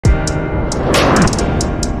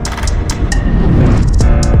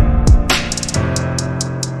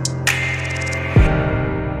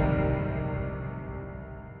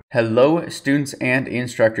Hello, students and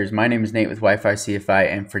instructors. My name is Nate with Wi-Fi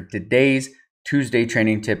CFI, and for today's Tuesday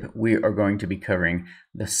training tip, we are going to be covering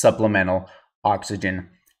the supplemental oxygen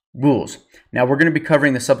rules. Now, we're going to be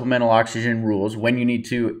covering the supplemental oxygen rules when you need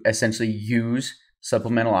to essentially use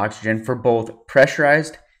supplemental oxygen for both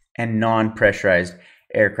pressurized and non-pressurized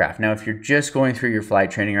aircraft. Now, if you're just going through your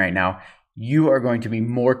flight training right now, you are going to be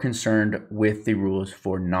more concerned with the rules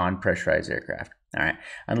for non-pressurized aircraft. All right,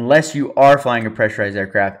 unless you are flying a pressurized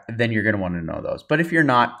aircraft, then you're going to want to know those. But if you're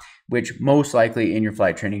not, which most likely in your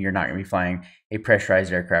flight training, you're not going to be flying a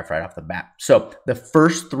pressurized aircraft right off the bat. So the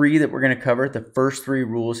first three that we're going to cover, the first three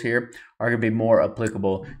rules here are going to be more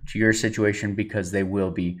applicable to your situation because they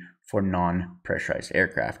will be for non-pressurized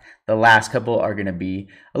aircraft. The last couple are going to be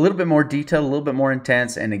a little bit more detailed, a little bit more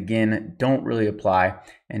intense, and again, don't really apply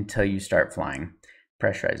until you start flying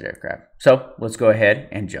pressurized aircraft. So let's go ahead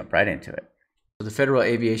and jump right into it. The Federal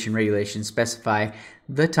Aviation Regulations specify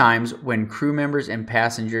the times when crew members and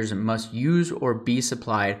passengers must use or be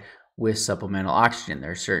supplied with supplemental oxygen. There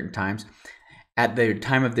are certain times. At the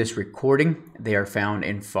time of this recording, they are found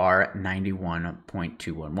in FAR 91.211,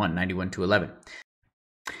 91.211.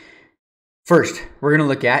 First, we're going to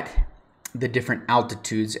look at the different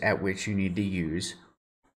altitudes at which you need to use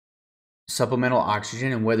supplemental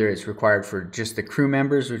oxygen and whether it's required for just the crew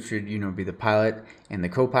members, which would be the pilot and the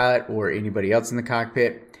co-pilot, or anybody else in the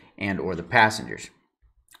cockpit, and or the passengers.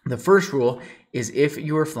 The first rule is if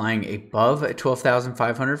you are flying above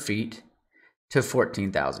 12,500 feet to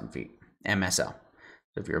 14,000 feet MSL.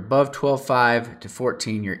 So if you're above 12.5 to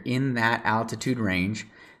 14, you're in that altitude range.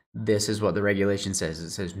 This is what the regulation says.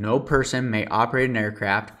 It says no person may operate an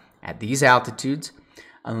aircraft at these altitudes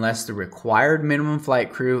unless the required minimum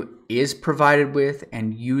flight crew is provided with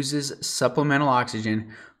and uses supplemental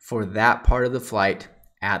oxygen for that part of the flight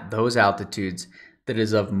at those altitudes that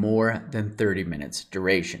is of more than 30 minutes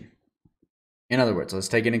duration. In other words, let's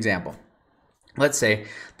take an example. Let's say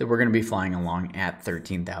that we're going to be flying along at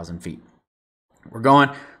 13,000 feet. We're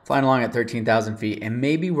flying along at 13,000 feet, and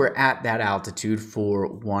maybe we're at that altitude for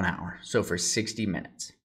 1 hour, so for 60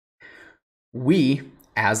 minutes. We,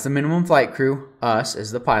 as the minimum flight crew, us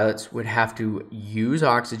as the pilots, would have to use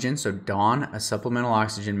oxygen, so don a supplemental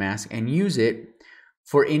oxygen mask and use it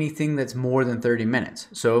for anything that's more than 30 minutes.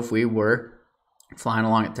 So if we were flying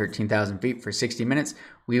along at 13,000 feet for 60 minutes,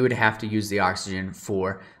 we would have to use the oxygen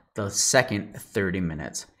for the second 30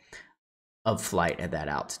 minutes of flight at that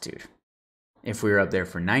altitude. If we were up there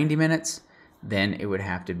for 90 minutes, then it would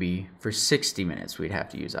have to be for 60 minutes we'd have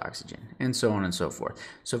to use oxygen, and so on and so forth.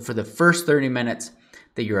 So for the first 30 minutes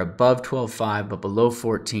that you're above 12.5 but below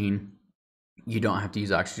 14, you don't have to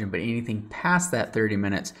use oxygen, but anything past that 30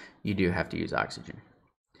 minutes, you do have to use oxygen.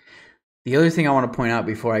 The other thing I want to point out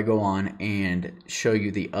before I go on and show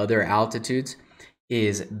you the other altitudes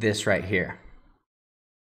is this right here.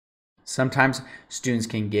 Sometimes students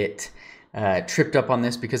can get tripped up on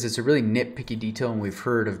this because it's a really nitpicky detail, and we've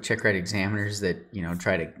heard of check ride examiners that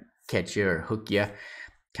try to catch you or hook you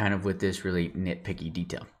kind of with this really nitpicky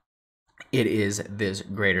detail. It is this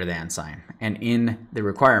greater than sign, and in the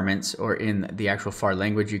requirements or in the actual FAR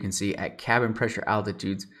language, you can see at cabin pressure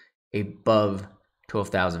altitudes above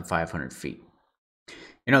 12,500 feet.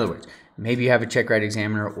 In other words, maybe you have a check ride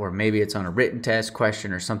examiner, or maybe it's on a written test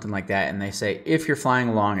question or something like that, and they say if you're flying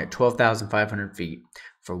along at 12,500 feet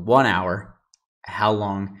for 1 hour, how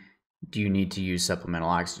long do you need to use supplemental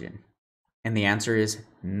oxygen? And the answer is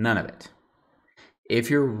none of it.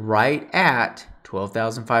 If you're right at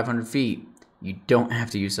 12,500 feet, you don't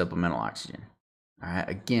have to use supplemental oxygen. All right.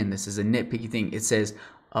 Again, this is a nitpicky thing. It says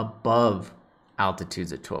above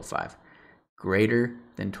altitudes at 12.5, greater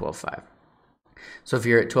than 12.5. So if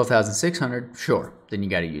you're at 12,600, sure, then you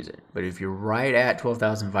got to use it. But if you're right at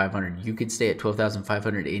 12,500, you could stay at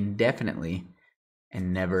 12,500 indefinitely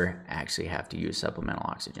and never actually have to use supplemental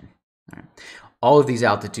oxygen. All right. All of these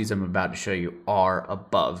altitudes I'm about to show you are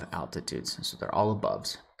above altitudes. So they're all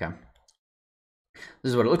aboves, okay?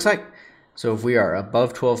 This is what it looks like. So if we are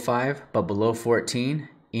above 12.5 but below 14,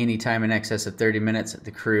 any time in excess of 30 minutes,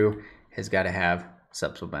 the crew has got to have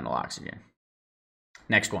supplemental oxygen.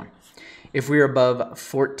 Next one. If we are above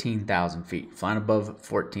 14,000 feet, flying above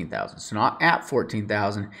 14,000, so not at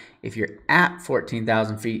 14,000, if you're at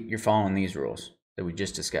 14,000 feet, you're following these rules that we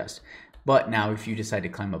just discussed. But now if you decide to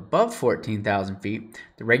climb above 14,000 feet,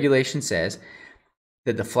 the regulation says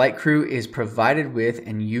that the flight crew is provided with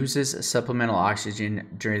and uses supplemental oxygen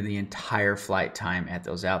during the entire flight time at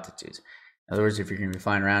those altitudes. In other words, if you're going to be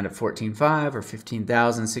flying around at 14.5 or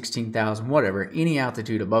 15,000, 16,000, whatever, any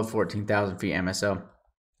altitude above 14,000 feet MSO,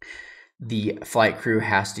 the flight crew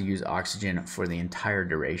has to use oxygen for the entire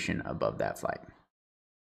duration above that flight.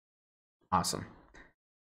 Awesome.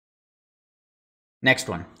 Next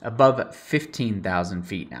one, above 15,000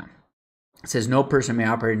 feet now. It says no person may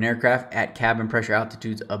operate an aircraft at cabin pressure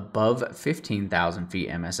altitudes above 15,000 feet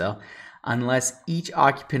MSL unless each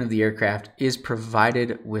occupant of the aircraft is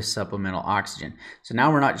provided with supplemental oxygen. So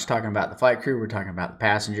now we're not just talking about the flight crew, we're talking about the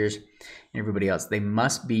passengers and everybody else. They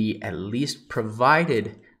must be at least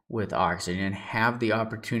provided with oxygen, have the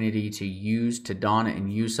opportunity to don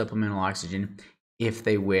and use supplemental oxygen if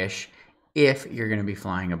they wish, if you're going to be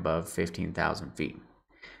flying above 15,000 feet.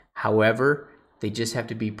 However, they just have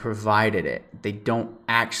to be provided it. They don't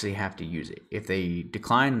actually have to use it. If they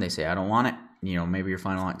decline, they say, I don't want it. You know, maybe you're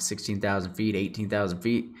flying like 16,000 feet, 18,000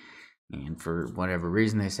 feet, and for whatever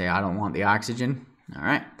reason they say, I don't want the oxygen. All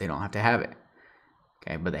right, they don't have to have it.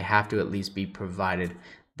 Okay, but they have to at least be provided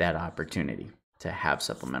that opportunity to have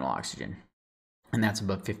supplemental oxygen. And that's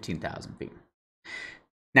above 15,000 feet.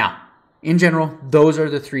 Now, in general, those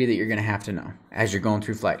are the three that you're going to have to know as you're going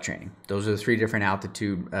through flight training. Those are the three different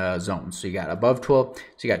altitude zones. So you got above 12,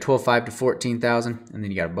 so you got 12.5 to 14,000, and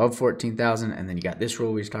then you got above 14,000, and then you got this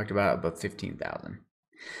rule we just talked about above 15,000.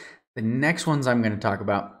 The next ones I'm going to talk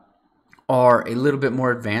about are a little bit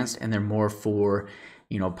more advanced, and they're more for,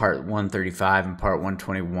 you know, part 135 and part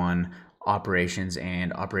 121 operations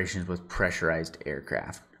and operations with pressurized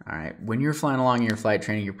aircraft. All right, when you're flying along in your flight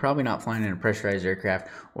training, you're probably not flying in a pressurized aircraft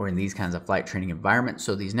or in these kinds of flight training environments.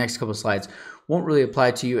 So these next couple of slides won't really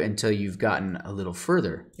apply to you until you've gotten a little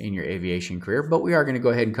further in your aviation career, but we are going to go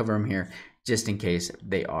ahead and cover them here just in case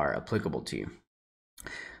they are applicable to you.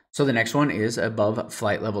 So the next one is above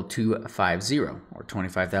flight level 250 or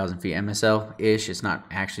 25,000 feet MSL-ish. It's not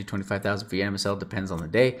actually 25,000 feet MSL, depends on the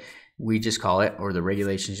day. We just call it, or the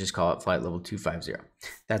regulations just call it, flight level 250.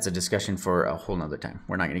 That's a discussion for a whole nother time.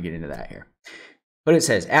 We're not going to get into that here. But it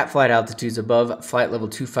says, at flight altitudes above flight level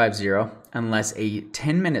 250, unless a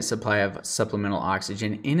 10-minute supply of supplemental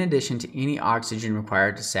oxygen, in addition to any oxygen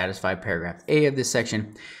required to satisfy paragraph A of this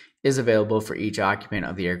section, is available for each occupant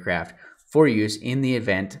of the aircraft for use in the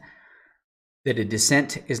event that a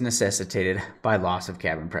descent is necessitated by loss of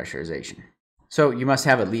cabin pressurization. So you must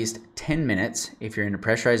have at least 10 minutes if you're in a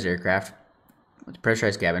pressurized aircraft with a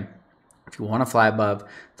pressurized cabin. If you want to fly above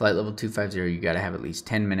flight level 250, you got to have at least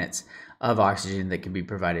 10 minutes of oxygen that can be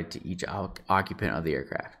provided to each occupant of the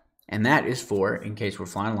aircraft. And that is for, in case we're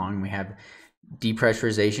flying along and we have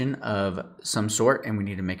depressurization of some sort and we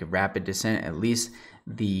need to make a rapid descent, at least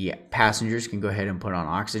the passengers can go ahead and put on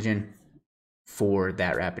oxygen for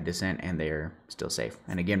that rapid descent and they're still safe.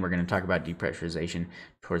 And again, we're going to talk about depressurization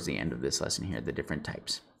towards the end of this lesson here, the different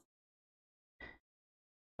types.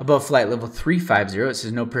 Above flight level 350, it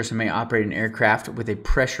says no person may operate an aircraft with a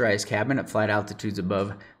pressurized cabin at flight altitudes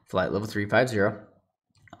above flight level 350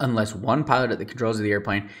 unless one pilot at the controls of the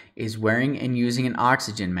airplane is wearing and using an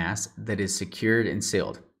oxygen mask that is secured and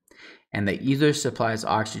sealed, and that either supplies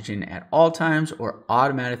oxygen at all times or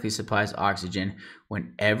automatically supplies oxygen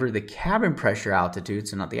whenever the cabin pressure altitude,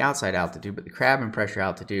 so not the outside altitude, but the cabin pressure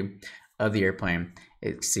altitude of the airplane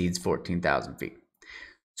exceeds 14,000 feet.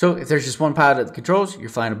 So if there's just one pilot at the controls, you're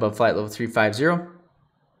flying above flight level 350,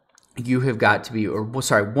 you have got to be,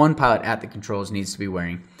 one pilot at the controls needs to be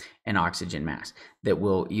wearing an oxygen mask that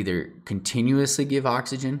will either continuously give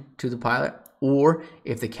oxygen to the pilot, or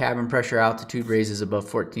if the cabin pressure altitude raises above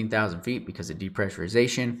 14,000 feet because of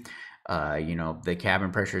depressurization, the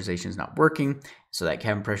cabin pressurization is not working, so that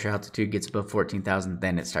cabin pressure altitude gets above 14,000,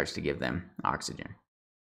 then it starts to give them oxygen.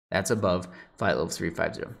 That's above flight level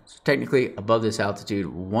 350. So technically, above this altitude,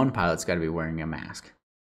 one pilot's got to be wearing a mask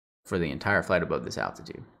for the entire flight above this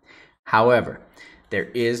altitude. However, there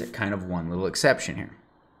is kind of one little exception here.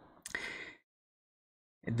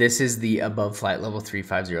 This is the above flight level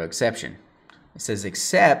 350 exception. It says,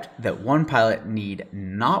 except that one pilot need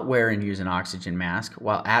not wear and use an oxygen mask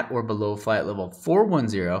while at or below flight level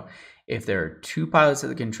 410 if there are two pilots at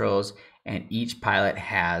the controls and each pilot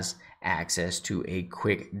has access to a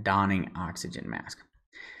quick donning oxygen mask.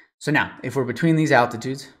 So now, if we're between these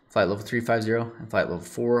altitudes, flight level 350 and flight level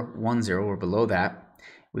 410 or below that,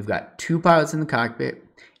 we've got two pilots in the cockpit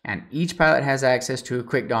and each pilot has access to a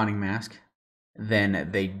quick donning mask, then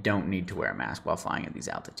they don't need to wear a mask while flying at these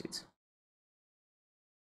altitudes.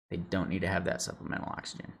 They don't need to have that supplemental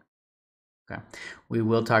oxygen. Okay, we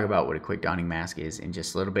will talk about what a quick donning mask is in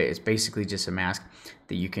just a little bit. It's basically just a mask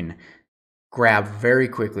that you can grab very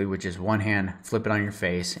quickly with just one hand, flip it on your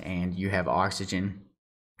face, and you have oxygen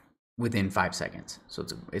within 5 seconds. So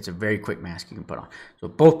it's a very quick mask you can put on. So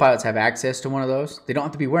if both pilots have access to one of those, they don't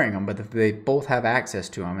have to be wearing them, but if they both have access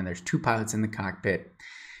to them and there's two pilots in the cockpit,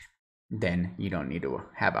 then you don't need to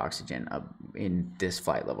have oxygen in this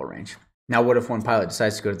flight level range. Now, what if one pilot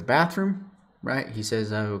decides to go to the bathroom, right? He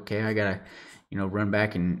says, okay, I gotta, run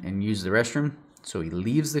back and use the restroom. So he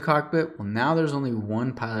leaves the cockpit. Well, now there's only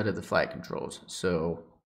one pilot at the flight controls. So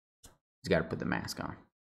he's got to put the mask on.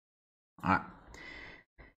 All right.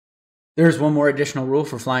 There's one more additional rule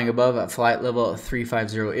for flying above at flight level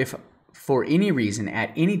 350. If for any reason,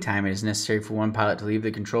 at any time, it is necessary for one pilot to leave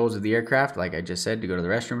the controls of the aircraft, like I just said, to go to the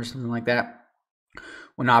restroom or something like that,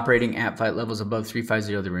 when operating at flight levels above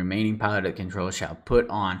 350, the remaining pilot at the controls shall put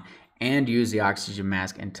on and use the oxygen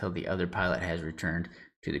mask until the other pilot has returned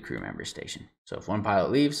to the crew member station. So if one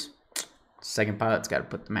pilot leaves, second pilot's got to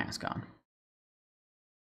put the mask on.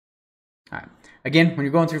 All right. Again, when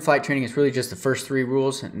you're going through flight training, it's really just the first 3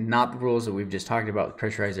 rules, not the rules that we've just talked about with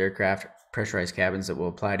pressurized aircraft, pressurized cabins that will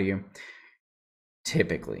apply to you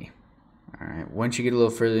typically. All right. Once you get a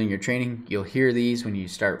little further in your training, you'll hear these when you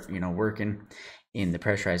start, working in the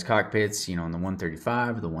pressurized cockpits, in the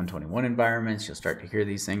 135 or the 121 environments. You'll start to hear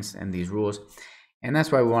these things and these rules. And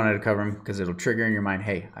that's why we wanted to cover them, because it'll trigger in your mind,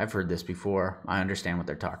 hey, I've heard this before. I understand what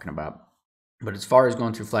they're talking about. But as far as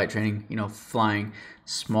going through flight training, flying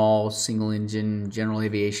small single engine general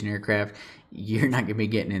aviation aircraft, you're not going to be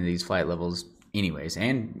getting into these flight levels anyways.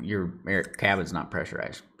 And your cabin's not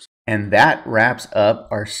pressurized. And that wraps up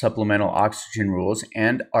our supplemental oxygen rules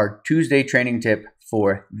and our Tuesday training tip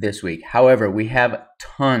for this week. However, we have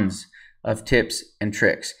tons of tips and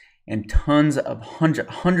tricks and tons of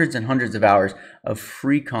hundreds and hundreds of hours of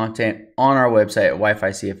free content on our website at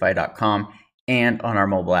wificfi.com and on our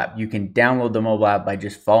mobile app. You can download the mobile app by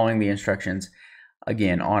just following the instructions,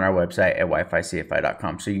 again, on our website at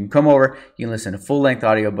wificfi.com. So you can come over, you can listen to full-length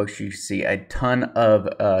audiobooks, you can see a ton of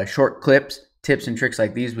short clips, tips and tricks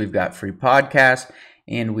like these. We've got free podcasts,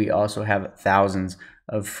 and we also have thousands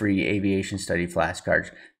of free aviation study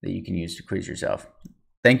flashcards that you can use to quiz yourself.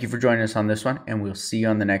 Thank you for joining us on this one, and we'll see you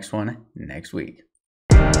on the next one next week.